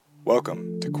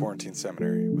Welcome to Quarantine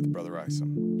Seminary with Brother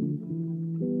Isom.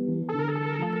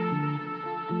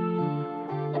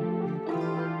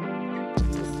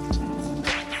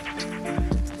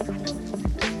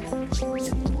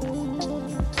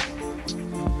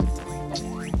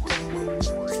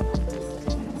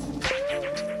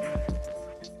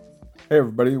 Hey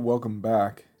everybody, welcome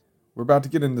back. We're about to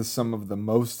get into some of the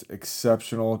most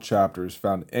exceptional chapters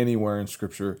found anywhere in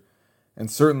Scripture, and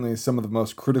certainly some of the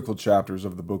most critical chapters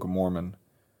of the Book of Mormon.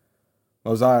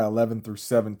 Mosiah 11 through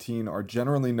 17 are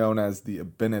generally known as the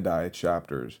Abinadi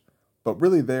chapters, but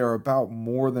really they are about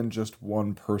more than just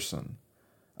one person.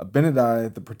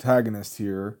 Abinadi, the protagonist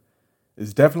here,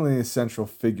 is definitely a central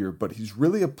figure, but he's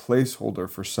really a placeholder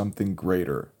for something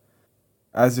greater,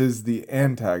 as is the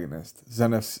antagonist,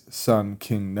 Zeniff's son,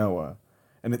 King Noah.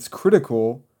 And it's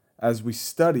critical as we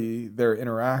study their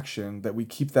interaction that we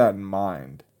keep that in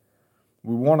mind.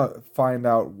 We want to find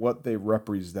out what they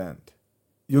represent.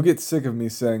 You'll get sick of me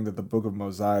saying that the Book of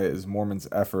Mosiah is Mormon's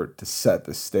effort to set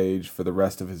the stage for the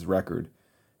rest of his record,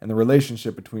 and the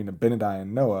relationship between Abinadi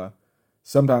and Noah,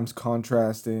 sometimes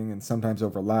contrasting and sometimes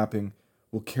overlapping,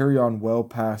 will carry on well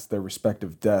past their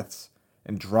respective deaths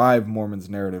and drive Mormon's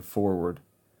narrative forward.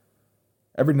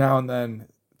 Every now and then,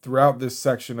 throughout this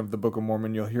section of the Book of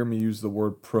Mormon, you'll hear me use the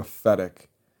word prophetic,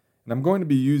 and I'm going to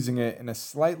be using it in a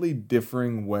slightly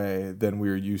differing way than we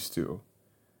are used to.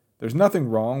 There's nothing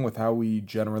wrong with how we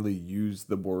generally use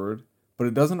the word, but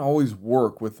it doesn't always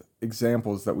work with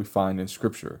examples that we find in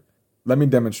Scripture. Let me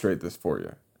demonstrate this for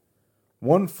you.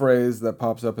 One phrase that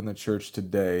pops up in the church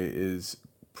today is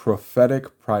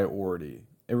prophetic priority.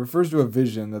 It refers to a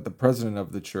vision that the president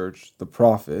of the church, the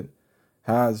prophet,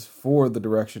 has for the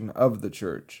direction of the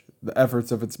church, the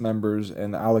efforts of its members,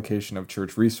 and the allocation of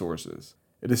church resources.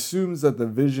 It assumes that the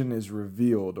vision is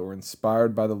revealed or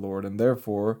inspired by the Lord, and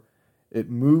therefore it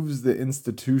moves the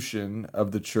institution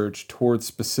of the church towards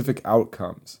specific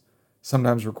outcomes,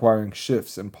 sometimes requiring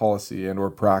shifts in policy and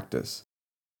or practice.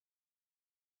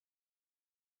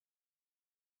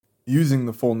 Using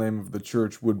the full name of the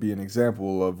church would be an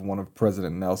example of one of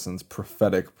President Nelson's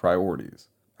prophetic priorities.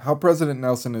 How President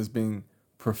Nelson is being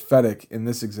prophetic in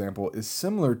this example is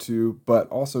similar to, but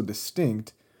also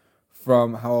distinct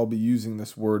from how I'll be using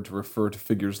this word to refer to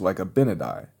figures like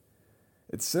Abinadi.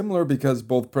 It's similar because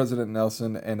both President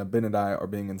Nelson and Abinadi are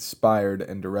being inspired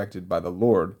and directed by the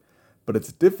Lord, but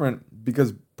it's different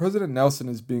because President Nelson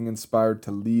is being inspired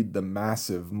to lead the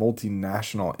massive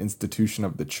multinational institution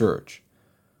of the church,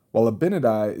 while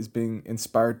Abinadi is being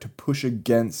inspired to push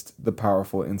against the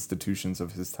powerful institutions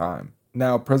of his time.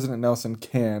 Now, President Nelson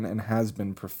can and has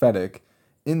been prophetic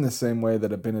in the same way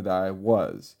that Abinadi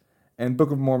was, and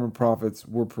Book of Mormon prophets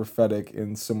were prophetic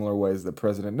in similar ways that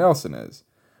President Nelson is.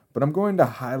 But I'm going to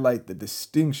highlight the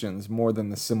distinctions more than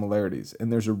the similarities,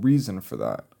 and there's a reason for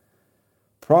that.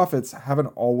 Prophets haven't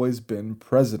always been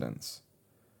presidents.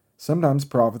 Sometimes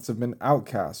prophets have been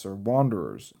outcasts or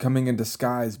wanderers, coming in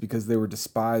disguise because they were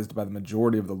despised by the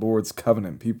majority of the Lord's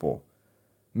covenant people.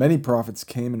 Many prophets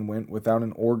came and went without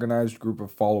an organized group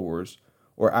of followers,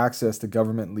 or access to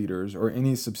government leaders, or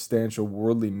any substantial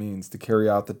worldly means to carry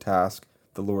out the task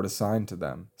the Lord assigned to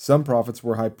them. Some prophets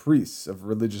were high priests of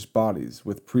religious bodies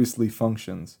with priestly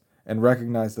functions and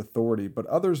recognized authority, but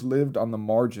others lived on the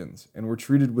margins and were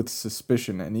treated with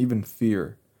suspicion and even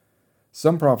fear.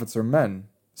 Some prophets are men,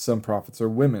 some prophets are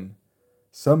women.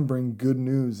 Some bring good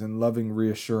news and loving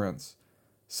reassurance.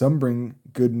 Some bring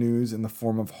good news in the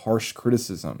form of harsh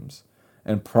criticisms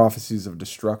and prophecies of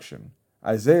destruction.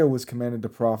 Isaiah was commanded to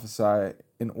prophesy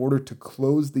in order to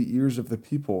close the ears of the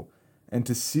people and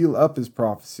to seal up his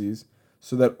prophecies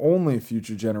so that only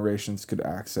future generations could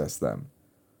access them.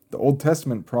 The Old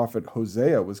Testament prophet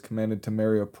Hosea was commanded to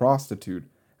marry a prostitute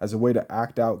as a way to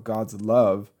act out God's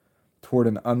love toward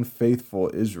an unfaithful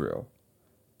Israel.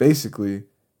 Basically,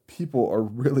 people are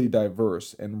really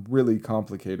diverse and really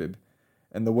complicated,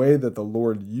 and the way that the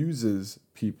Lord uses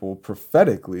people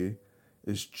prophetically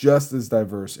is just as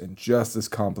diverse and just as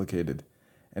complicated,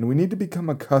 and we need to become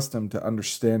accustomed to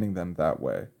understanding them that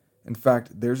way. In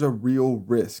fact, there's a real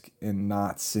risk in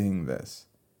not seeing this.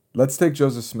 Let's take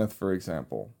Joseph Smith, for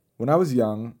example. When I was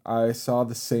young, I saw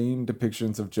the same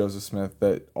depictions of Joseph Smith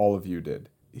that all of you did.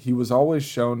 He was always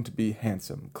shown to be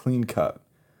handsome, clean-cut,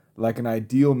 like an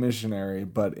ideal missionary,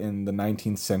 but in the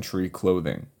 19th century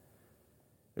clothing.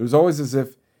 It was always as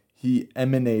if he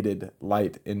emanated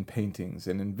light in paintings,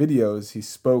 and in videos, he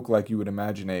spoke like you would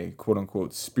imagine a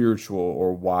quote-unquote spiritual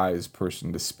or wise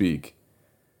person to speak.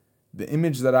 The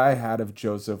image that I had of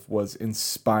Joseph was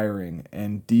inspiring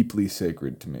and deeply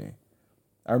sacred to me.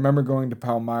 I remember going to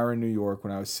Palmyra, New York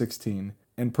when I was 16,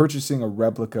 and purchasing a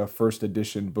replica first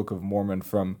edition Book of Mormon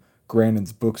from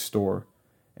Grandin's bookstore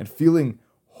and feeling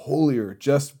holier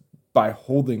just by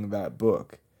holding that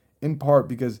book, in part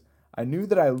because I knew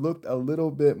that I looked a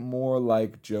little bit more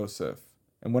like Joseph.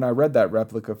 And when I read that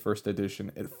replica first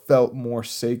edition, it felt more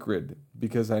sacred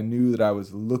because I knew that I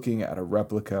was looking at a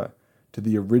replica to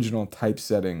the original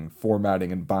typesetting,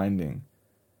 formatting, and binding.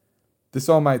 This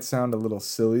all might sound a little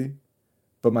silly,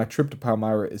 but my trip to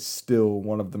Palmyra is still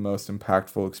one of the most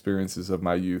impactful experiences of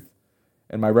my youth.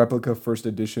 And my replica first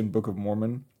edition Book of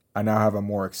Mormon, I now have a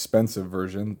more expensive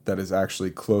version that is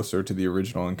actually closer to the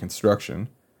original in construction,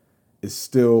 is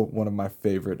still one of my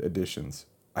favorite editions.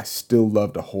 I still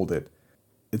love to hold it.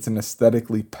 It's an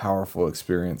aesthetically powerful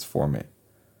experience for me.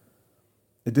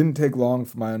 It didn't take long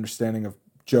for my understanding of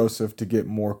Joseph to get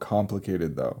more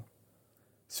complicated, though.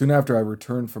 Soon after I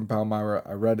returned from Palmyra,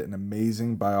 I read an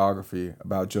amazing biography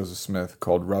about Joseph Smith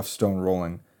called Rough Stone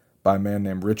Rolling by a man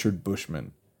named Richard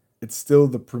Bushman. It's still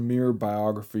the premier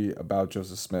biography about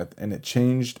Joseph Smith, and it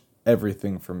changed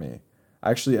everything for me.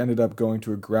 I actually ended up going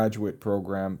to a graduate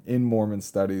program in Mormon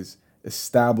studies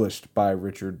established by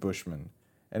Richard Bushman,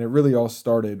 and it really all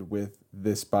started with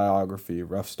this biography,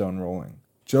 Rough Stone Rolling.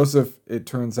 Joseph, it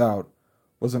turns out,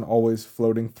 wasn't always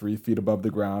floating 3 feet above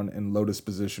the ground in lotus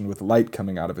position with light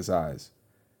coming out of his eyes.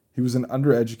 He was an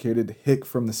undereducated hick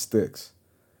from the sticks.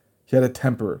 He had a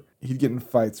temper. He'd get in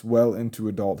fights well into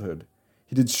adulthood.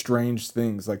 He did strange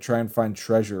things like try and find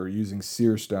treasure using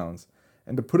seer stones.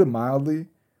 And to put it mildly,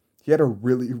 he had a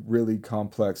really, really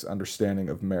complex understanding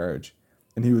of marriage.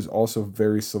 And he was also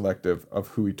very selective of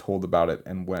who he told about it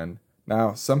and when.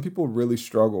 Now, some people really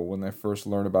struggle when they first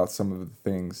learn about some of the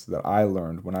things that I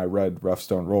learned when I read Rough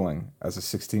Stone Rolling as a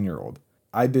 16-year-old.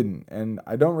 I didn't, and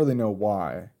I don't really know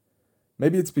why.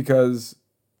 Maybe it's because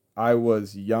I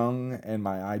was young and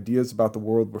my ideas about the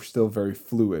world were still very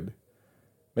fluid.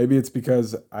 Maybe it's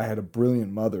because I had a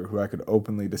brilliant mother who I could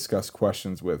openly discuss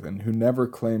questions with and who never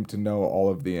claimed to know all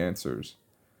of the answers.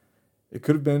 It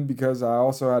could have been because I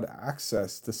also had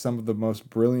access to some of the most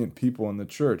brilliant people in the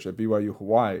church at BYU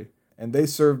Hawaii, and they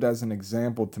served as an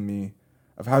example to me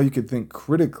of how you could think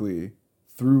critically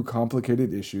through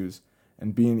complicated issues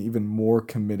and be an even more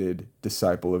committed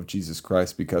disciple of Jesus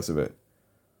Christ because of it.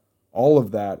 All of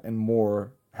that and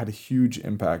more had a huge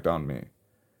impact on me.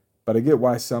 But I get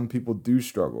why some people do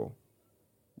struggle.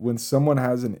 When someone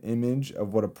has an image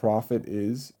of what a prophet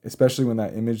is, especially when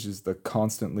that image is the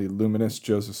constantly luminous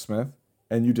Joseph Smith,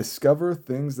 and you discover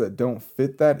things that don't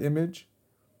fit that image,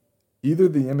 either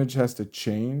the image has to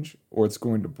change or it's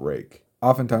going to break.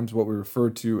 Oftentimes, what we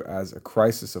refer to as a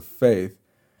crisis of faith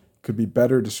could be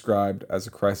better described as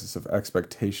a crisis of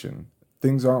expectation.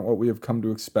 Things aren't what we have come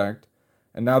to expect,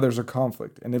 and now there's a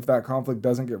conflict. And if that conflict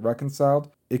doesn't get reconciled,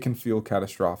 it can feel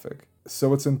catastrophic.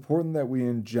 So it's important that we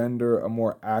engender a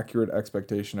more accurate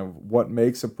expectation of what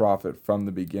makes a prophet from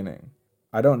the beginning.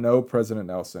 I don't know President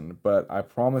Nelson, but I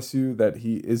promise you that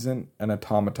he isn't an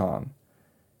automaton.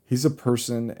 He's a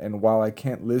person, and while I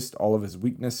can't list all of his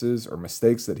weaknesses or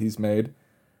mistakes that he's made,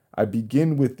 I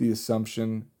begin with the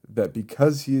assumption that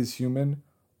because he is human,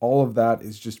 all of that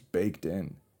is just baked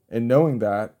in. And knowing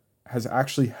that has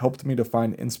actually helped me to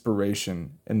find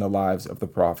inspiration in the lives of the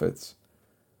prophets.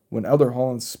 When Elder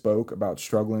Holland spoke about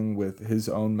struggling with his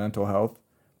own mental health,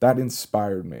 that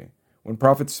inspired me. When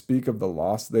prophets speak of the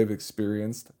loss they've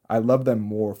experienced, I love them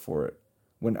more for it.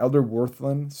 When Elder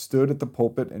Worthland stood at the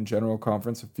pulpit in General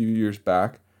Conference a few years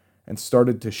back and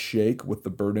started to shake with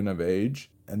the burden of age,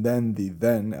 and then the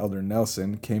then Elder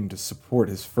Nelson came to support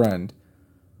his friend,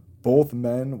 both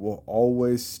men will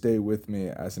always stay with me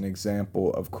as an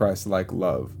example of Christ-like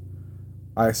love.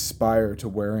 I aspire to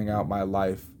wearing out my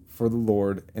life for the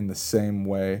Lord in the same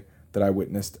way that I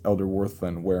witnessed Elder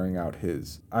Worthland wearing out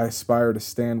his. I aspire to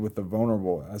stand with the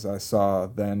vulnerable as I saw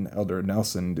then Elder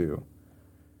Nelson do.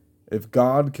 If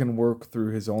God can work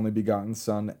through his only begotten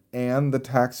Son and the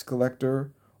tax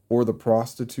collector, or the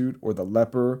prostitute, or the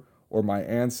leper, or my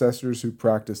ancestors who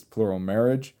practiced plural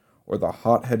marriage, or the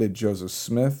hot-headed Joseph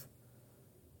Smith,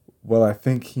 well, I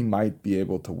think he might be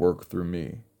able to work through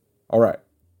me. All right,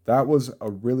 that was a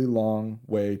really long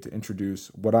way to introduce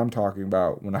what I'm talking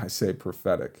about when I say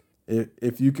prophetic.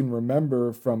 If you can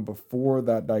remember from before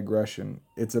that digression,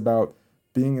 it's about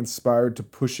being inspired to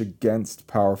push against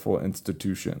powerful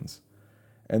institutions.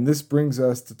 And this brings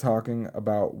us to talking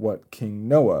about what King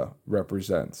Noah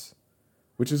represents,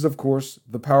 which is, of course,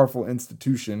 the powerful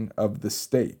institution of the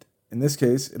state. In this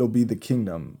case, it'll be the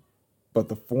kingdom, but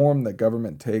the form that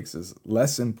government takes is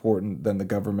less important than the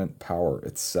government power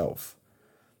itself.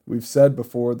 We've said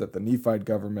before that the Nephite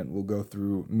government will go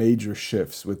through major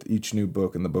shifts with each new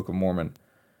book in the Book of Mormon,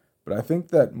 But I think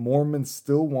that Mormon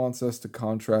still wants us to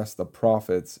contrast the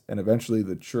prophets and eventually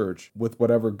the church with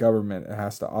whatever government it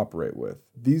has to operate with.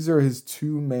 These are his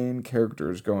two main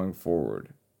characters going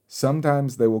forward.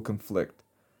 Sometimes they will conflict,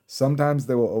 sometimes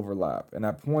they will overlap, and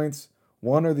at points,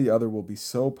 one or the other will be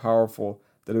so powerful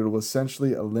that it will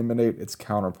essentially eliminate its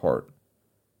counterpart.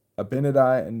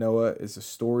 Abinadi and Noah is a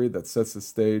story that sets the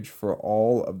stage for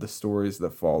all of the stories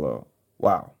that follow.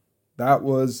 Wow, that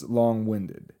was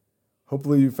long-winded.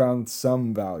 Hopefully you found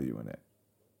some value in it.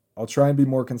 I'll try and be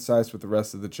more concise with the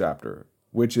rest of the chapter,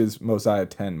 which is Mosiah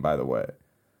 10, by the way.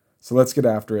 So let's get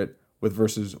after it with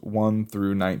verses 1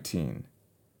 through 19.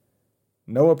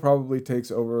 Noah probably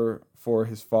takes over for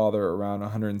his father around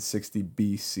 160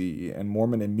 BC, and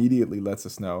Mormon immediately lets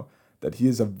us know that he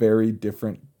is a very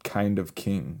different kind of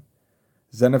king.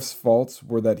 Zeniff's faults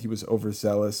were that he was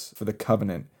overzealous for the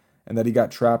covenant and that he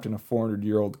got trapped in a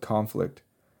 400-year-old conflict.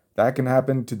 That can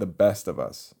happen to the best of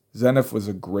us. Zeniff was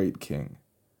a great king.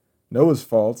 Noah's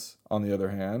faults, on the other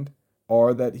hand,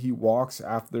 are that he walks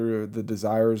after the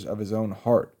desires of his own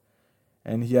heart,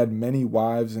 and he had many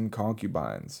wives and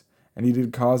concubines, and he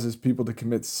did cause his people to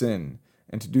commit sin,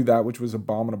 and to do that which was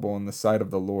abominable in the sight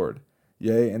of the Lord.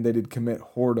 Yea, and they did commit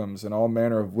whoredoms and all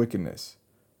manner of wickedness.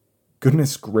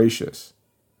 Goodness gracious.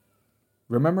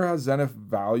 Remember how Zeniff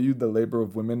valued the labor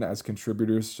of women as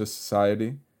contributors to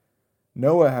society?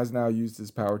 Noah has now used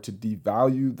his power to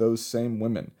devalue those same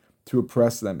women, to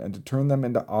oppress them, and to turn them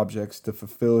into objects to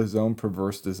fulfill his own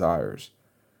perverse desires.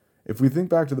 If we think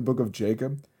back to the book of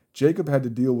Jacob, Jacob had to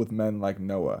deal with men like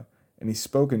Noah, and he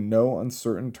spoke in no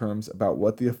uncertain terms about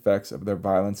what the effects of their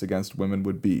violence against women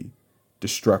would be: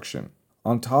 destruction.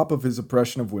 On top of his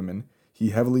oppression of women, he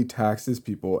heavily taxed his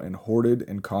people and hoarded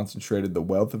and concentrated the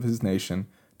wealth of his nation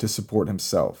to support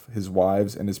himself, his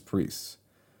wives, and his priests,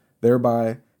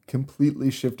 thereby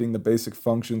completely shifting the basic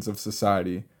functions of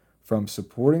society from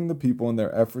supporting the people in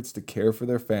their efforts to care for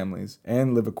their families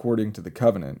and live according to the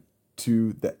covenant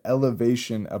to the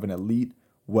elevation of an elite,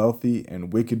 wealthy,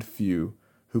 and wicked few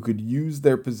who could use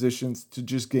their positions to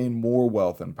just gain more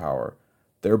wealth and power,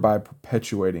 thereby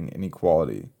perpetuating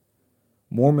inequality.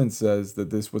 Mormon says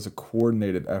that this was a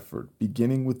coordinated effort,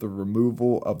 beginning with the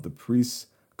removal of the priests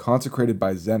consecrated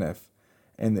by Zeniff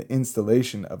and the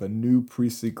installation of a new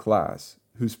priestly class,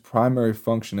 whose primary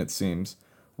function, it seems,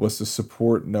 was to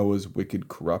support Noah's wicked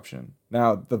corruption.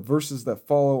 Now, the verses that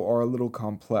follow are a little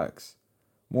complex.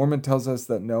 Mormon tells us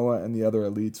that Noah and the other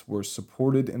elites were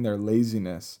supported in their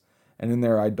laziness and in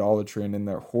their idolatry and in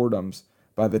their whoredoms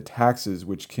by the taxes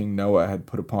which King Noah had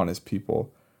put upon his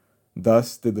people.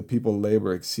 Thus did the people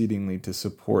labor exceedingly to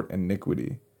support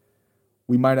iniquity.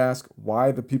 We might ask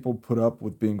why the people put up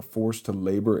with being forced to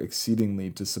labor exceedingly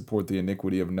to support the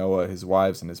iniquity of Noah, his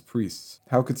wives, and his priests.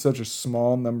 How could such a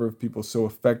small number of people so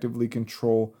effectively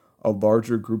control a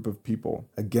larger group of people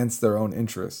against their own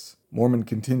interests? Mormon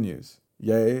continues,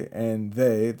 yea, and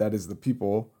they, that is the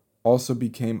people, also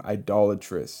became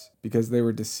idolatrous, because they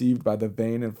were deceived by the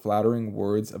vain and flattering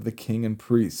words of the king and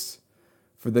priests,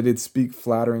 for they did speak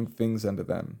flattering things unto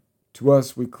them. To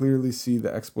us, we clearly see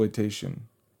the exploitation,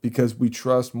 because we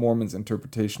trust Mormon's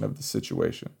interpretation of the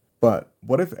situation. But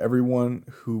what if everyone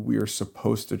who we are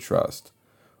supposed to trust,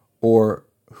 or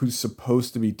who's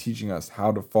supposed to be teaching us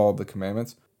how to follow the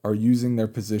commandments, are using their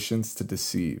positions to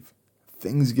deceive?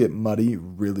 Things get muddy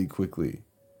really quickly.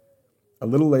 A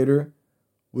little later,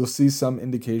 we'll see some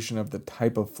indication of the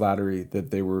type of flattery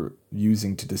that they were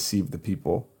using to deceive the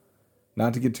people.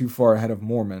 Not to get too far ahead of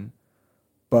Mormon,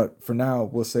 but for now,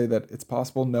 we'll say that it's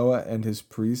possible Noah and his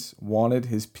priests wanted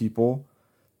his people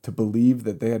to believe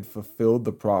that they had fulfilled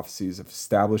the prophecies of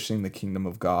establishing the kingdom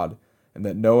of God, and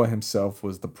that Noah himself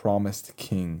was the promised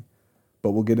king.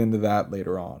 But we'll get into that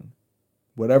later on.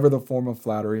 Whatever the form of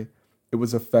flattery, it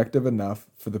was effective enough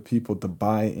for the people to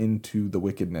buy into the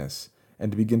wickedness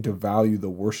and to begin to value the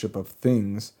worship of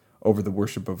things over the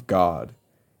worship of God,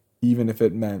 even if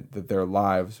it meant that their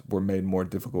lives were made more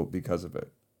difficult because of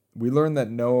it. We learn that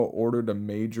Noah ordered a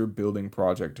major building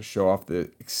project to show off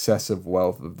the excessive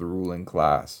wealth of the ruling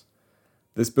class.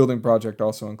 This building project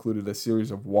also included a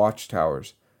series of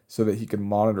watchtowers so that he could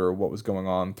monitor what was going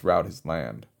on throughout his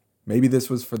land. Maybe this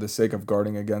was for the sake of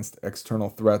guarding against external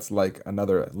threats like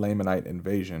another Lamanite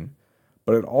invasion,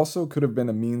 but it also could have been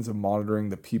a means of monitoring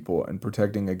the people and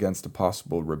protecting against a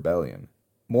possible rebellion.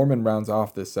 Mormon rounds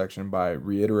off this section by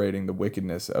reiterating the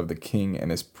wickedness of the king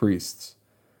and his priests.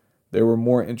 They were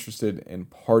more interested in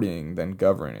partying than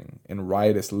governing, in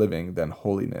riotous living than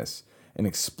holiness, in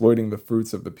exploiting the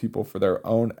fruits of the people for their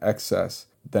own excess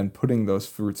than putting those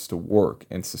fruits to work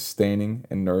in sustaining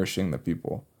and nourishing the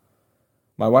people.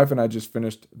 My wife and I just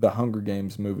finished the Hunger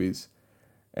Games movies,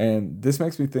 And this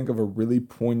makes me think of a really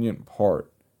poignant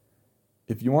part.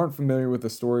 If you aren't familiar with the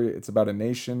story, it's about a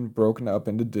nation broken up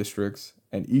into districts,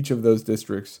 and each of those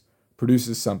districts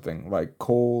produces something like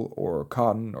coal or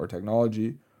cotton or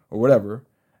technology or whatever,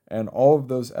 and all of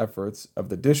those efforts of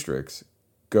the districts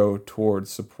go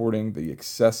towards supporting the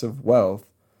excessive wealth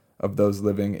of those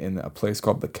living in a place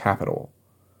called the capital.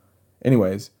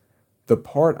 Anyways, the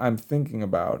part I'm thinking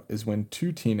about is when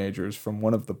two teenagers from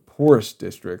one of the poorest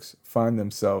districts find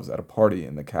themselves at a party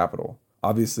in the capital.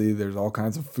 Obviously, there's all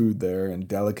kinds of food there and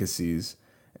delicacies,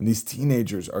 and these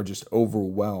teenagers are just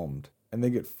overwhelmed, and they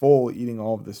get full eating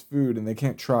all of this food and they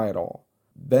can't try it all.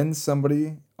 Then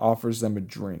somebody offers them a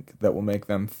drink that will make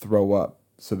them throw up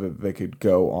so that they could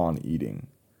go on eating.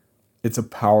 It's a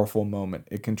powerful moment.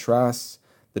 It contrasts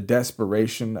the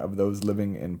desperation of those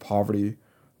living in poverty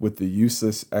with the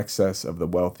useless excess of the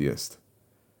wealthiest.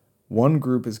 One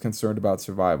group is concerned about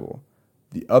survival.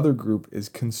 The other group is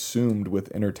consumed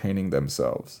with entertaining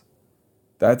themselves.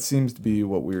 That seems to be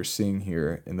what we are seeing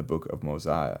here in the book of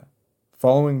Mosiah.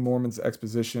 Following Mormon's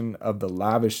exposition of the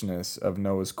lavishness of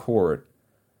Noah's court,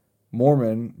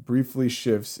 Mormon briefly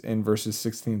shifts in verses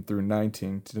 16 through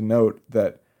 19 to denote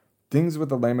that things with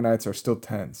the Lamanites are still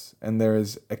tense, and there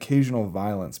is occasional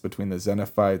violence between the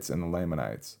Xenophites and the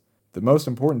Lamanites. The most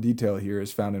important detail here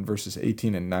is found in verses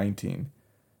 18 and 19.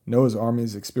 Noah's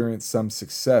armies experienced some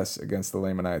success against the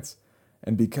Lamanites,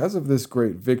 and because of this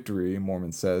great victory,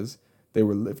 Mormon says, they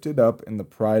were lifted up in the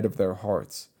pride of their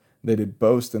hearts. They did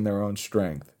boast in their own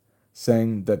strength,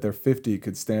 saying that their 50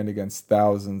 could stand against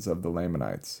thousands of the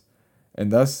Lamanites.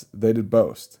 And thus they did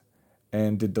boast,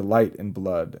 and did delight in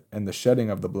blood, and the shedding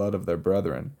of the blood of their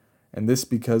brethren, and this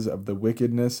because of the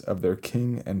wickedness of their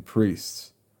king and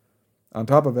priests. On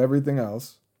top of everything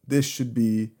else, this should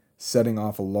be setting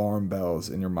off alarm bells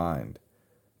in your mind.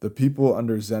 The people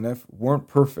under Zeniff weren't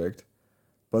perfect,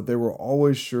 but they were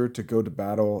always sure to go to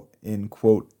battle in,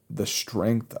 quote, the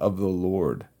strength of the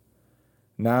Lord.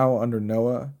 Now, under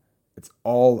Noah, it's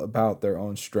all about their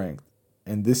own strength,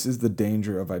 and this is the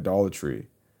danger of idolatry.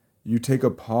 You take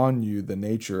upon you the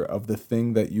nature of the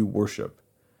thing that you worship.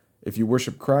 If you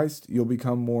worship Christ, you'll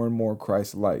become more and more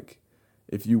Christ-like.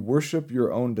 If you worship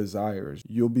your own desires,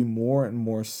 you'll be more and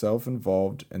more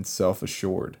self-involved and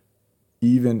self-assured,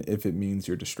 even if it means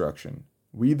your destruction.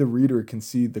 We, the reader, can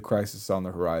see the crisis on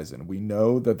the horizon. We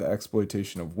know that the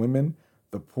exploitation of women,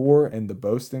 the poor, and the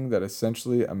boasting that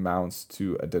essentially amounts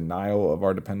to a denial of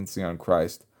our dependency on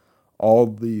Christ all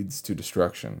leads to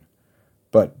destruction.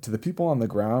 But to the people on the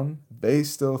ground, they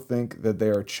still think that they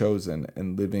are chosen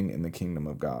and living in the kingdom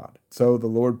of God. So the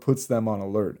Lord puts them on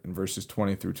alert in verses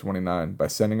 20 through 29 by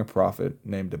sending a prophet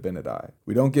named Abinadi.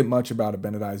 We don't get much about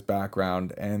Abinadi's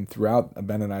background, and throughout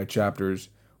Abinadi chapters,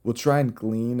 we'll try and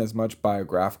glean as much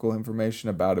biographical information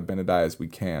about Abinadi as we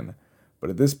can. But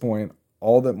at this point,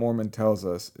 all that Mormon tells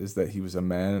us is that he was a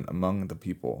man among the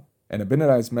people. And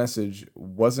Abinadi's message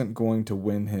wasn't going to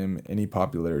win him any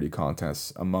popularity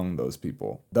contests among those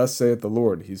people. Thus saith the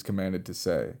Lord, he's commanded to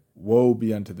say, Woe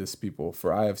be unto this people,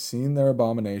 for I have seen their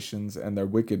abominations and their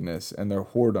wickedness and their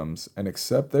whoredoms, and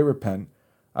except they repent,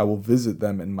 I will visit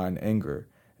them in mine anger.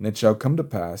 And it shall come to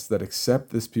pass that except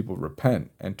this people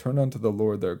repent and turn unto the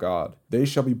Lord their God, they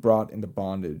shall be brought into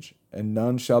bondage, and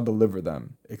none shall deliver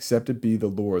them, except it be the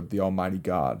Lord the Almighty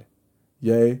God.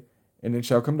 Yea, and it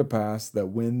shall come to pass that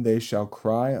when they shall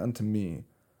cry unto me,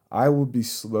 I will be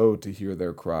slow to hear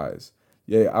their cries.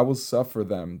 Yea, I will suffer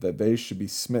them that they should be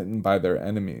smitten by their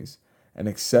enemies. And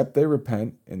except they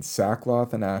repent in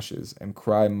sackcloth and ashes, and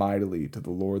cry mightily to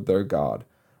the Lord their God,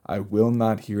 I will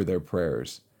not hear their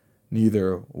prayers,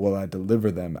 neither will I deliver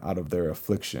them out of their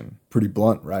affliction. Pretty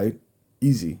blunt, right?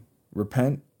 Easy.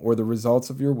 Repent, or the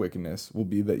results of your wickedness will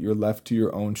be that you're left to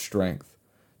your own strength,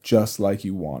 just like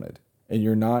you wanted. And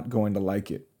you're not going to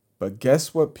like it. But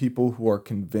guess what people who are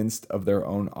convinced of their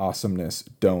own awesomeness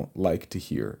don't like to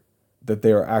hear? That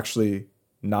they are actually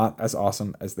not as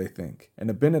awesome as they think. And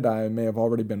Abinadi may have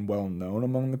already been well known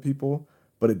among the people,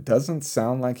 but it doesn't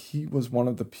sound like he was one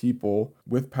of the people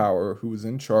with power who was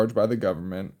in charge by the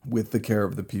government with the care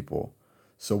of the people.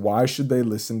 So why should they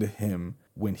listen to him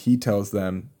when he tells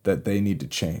them that they need to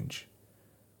change?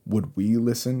 Would we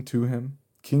listen to him?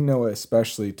 King Noah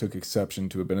especially took exception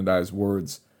to Abinadi's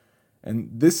words, and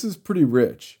this is pretty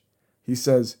rich. He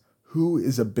says, Who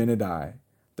is Abinadi,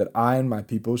 that I and my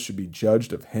people should be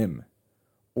judged of him?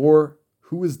 Or,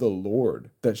 who is the Lord,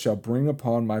 that shall bring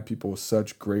upon my people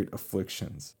such great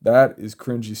afflictions? That is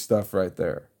cringy stuff right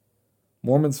there.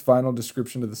 Mormon's final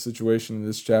description of the situation in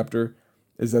this chapter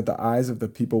is that the eyes of the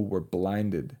people were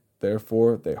blinded.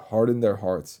 Therefore, they hardened their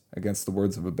hearts against the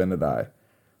words of Abinadi.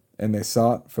 And they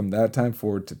sought from that time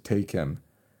forward to take him.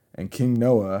 And King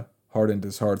Noah hardened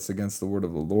his hearts against the word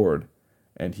of the Lord,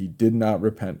 and he did not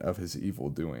repent of his evil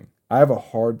doing. I have a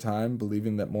hard time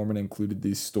believing that Mormon included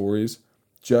these stories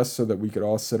just so that we could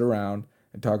all sit around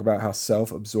and talk about how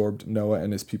self-absorbed Noah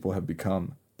and his people have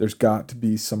become. There's got to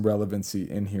be some relevancy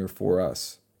in here for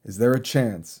us. Is there a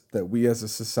chance that we as a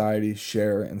society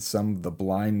share in some of the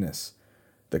blindness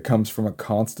that comes from a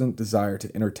constant desire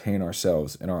to entertain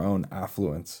ourselves in our own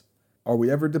affluence? Are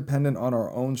we ever dependent on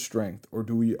our own strength, or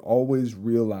do we always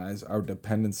realize our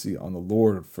dependency on the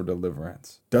Lord for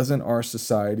deliverance? Doesn't our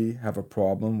society have a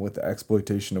problem with the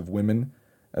exploitation of women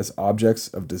as objects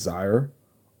of desire,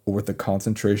 or with the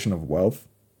concentration of wealth?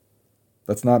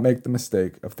 Let's not make the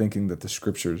mistake of thinking that the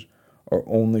scriptures are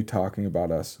only talking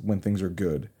about us when things are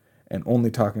good, and only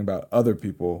talking about other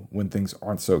people when things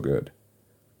aren't so good.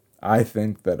 I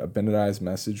think that Abinadi's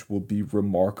message will be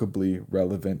remarkably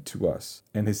relevant to us,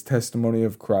 and his testimony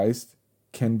of Christ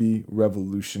can be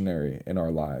revolutionary in our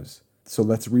lives. So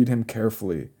let's read him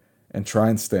carefully and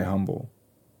try and stay humble.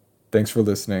 Thanks for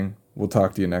listening. We'll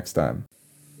talk to you next time.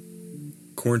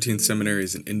 Quarantine Seminary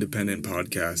is an independent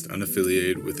podcast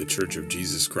unaffiliated with the Church of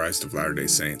Jesus Christ of Latter-day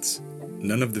Saints.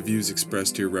 None of the views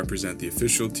expressed here represent the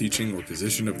official teaching or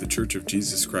position of the Church of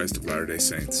Jesus Christ of Latter-day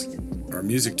Saints. Our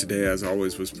music today, as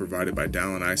always, was provided by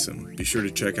Dallin Isom. Be sure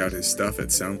to check out his stuff at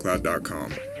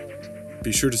soundcloud.com.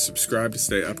 Be sure to subscribe to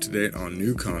stay up to date on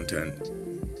new content.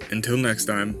 Until next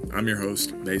time, I'm your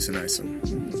host, Mason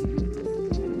Isom.